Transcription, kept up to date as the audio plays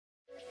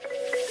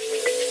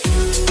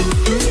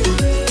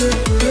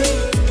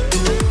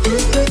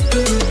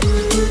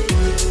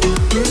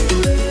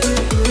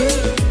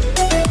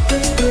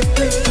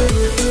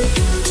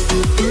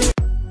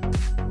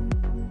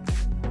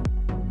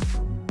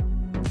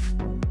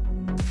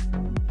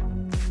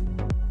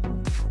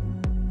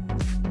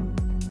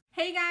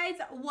Hey guys,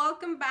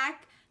 welcome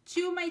back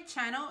to my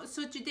channel.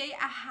 So today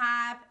I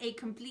have a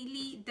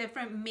completely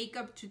different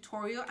makeup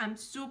tutorial. I'm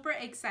super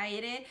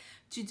excited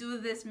to do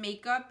this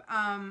makeup.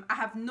 I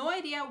have no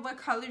idea what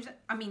colors,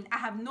 I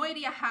have no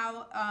idea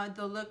how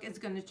the look is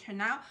going to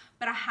turn out,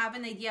 but I have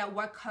an idea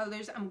what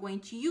colors I'm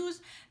going to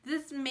use.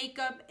 This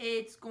makeup,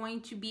 it's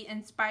going to be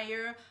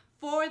inspired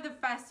for the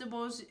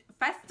festivals.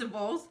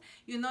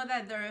 You know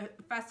that the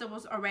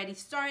festivals already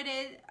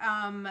started.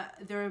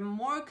 There are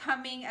more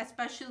coming,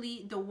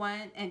 especially the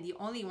one and the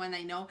only one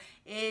I know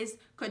is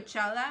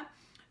Coachella.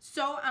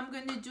 So I'm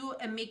going to do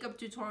a makeup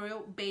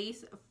tutorial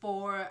based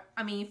for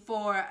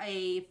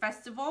a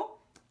festival.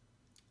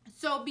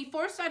 So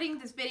before starting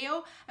this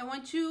video, I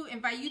want to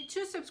invite you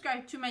to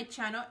subscribe to my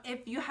channel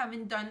if you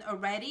haven't done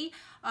already.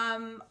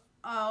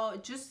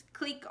 Just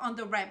click on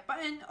the red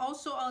button.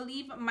 Also, I'll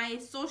leave my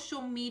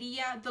social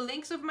media, the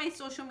links of my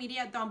social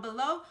media down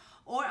below,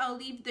 or I'll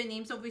leave the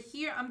names over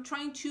here. I'm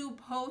trying to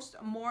post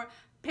more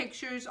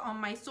pictures on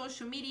my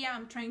social media.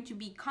 I'm trying to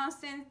be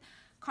constant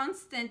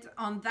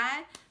on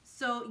that.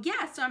 So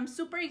yeah, so I'm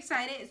super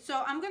excited.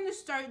 So I'm going to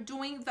start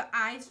doing the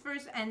eyes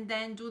first and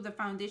then do the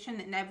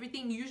foundation and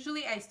everything.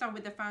 Usually I start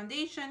with the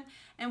foundation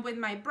and with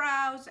my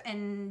brows,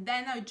 and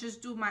then I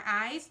just do my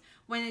eyes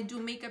when I do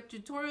makeup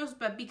tutorials.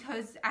 But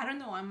because I don't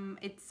know,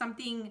 it's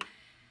something,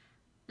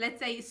 let's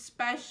say,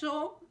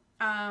 special,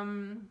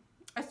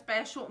 a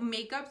special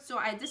makeup, so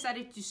I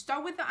decided to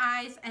start with the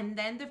eyes and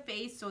then the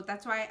face. So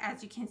that's why,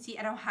 as you can see,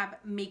 I don't have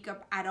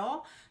makeup at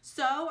all.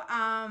 So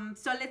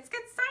let's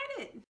get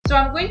started. So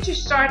I'm going to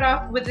start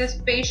off with this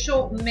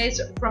facial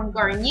mist from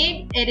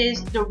Garnier. It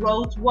is the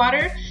rose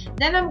water.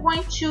 Then I'm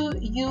going to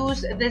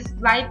use this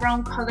light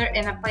brown color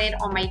and apply it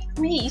on my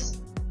crease.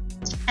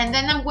 And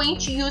then I'm going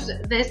to use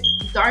this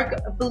dark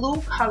blue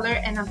color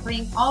and I'm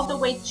putting all the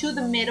way to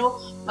the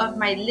middle of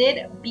my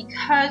lid,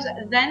 because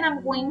then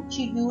I'm going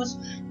to use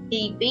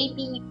a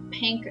baby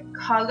pink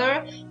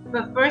color.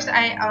 But first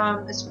I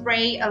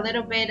spray a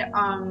little bit,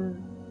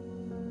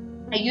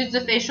 I use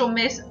the facial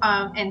mist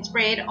and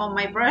spray it on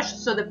my brush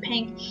so the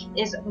pink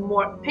is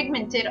more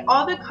pigmented.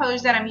 All the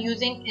colors that I'm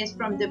using is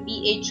from the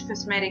BH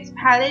Cosmetics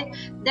palette.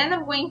 Then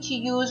I'm going to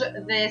use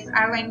this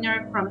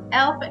eyeliner from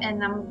e.l.f.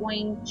 and I'm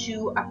going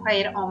to apply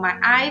it on my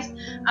eyes.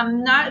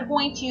 I'm not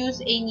going to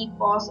use any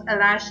false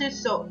lashes,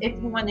 so if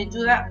you want to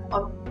do that,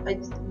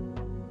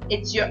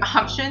 it's your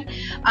option.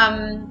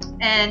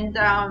 And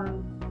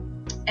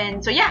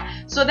so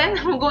yeah, so then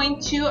I'm going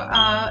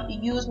to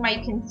use my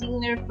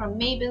concealer from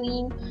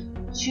Maybelline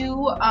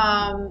to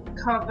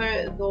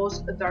cover those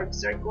dark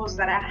circles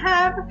that I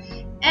have.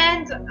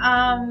 And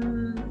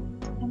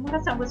what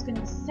else I was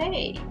gonna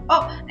say?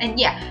 Oh, and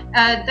yeah,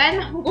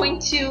 then I'm going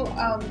to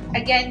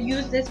again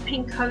use this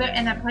pink color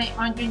and apply it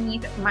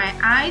underneath my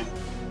eyes.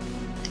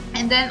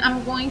 And then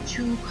I'm going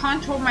to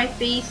contour my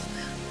face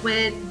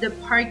with the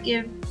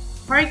Parquet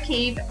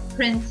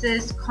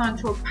Princess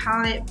Contour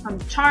Palette from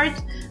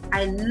Tarte.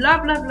 I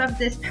love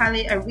this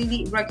palette. I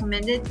really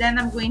recommend it. Then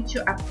I'm going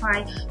to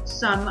apply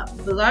some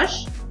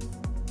blush,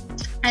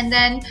 and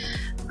then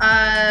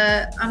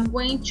I'm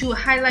going to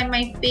highlight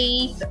my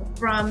face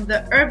from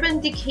the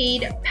Urban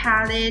Decay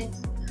palette.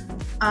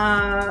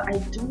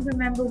 I don't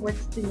remember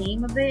what's the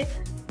name of it,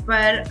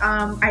 but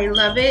I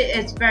love it.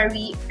 It's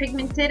very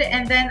pigmented.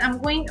 And then I'm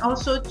going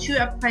also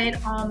to apply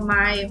it on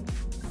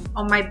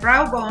my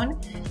brow bone.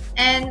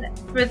 And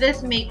for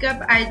this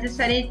makeup, I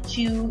decided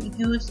to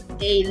use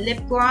a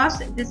lip gloss.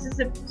 This is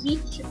a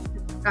peach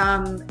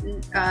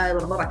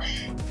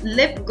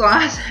lip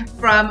gloss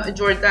from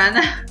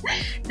Jordana.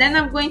 Then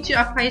I'm going to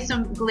apply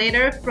some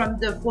glitter from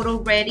the Photo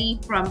Ready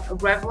from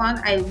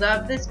Revlon. I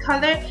love this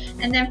color.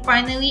 And then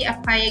finally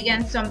apply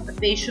again some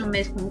facial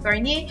mist from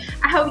Garnier.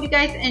 I hope you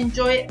guys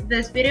enjoyed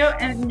this video,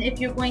 and if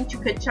you're going to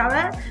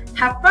Coachella,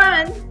 have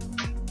fun!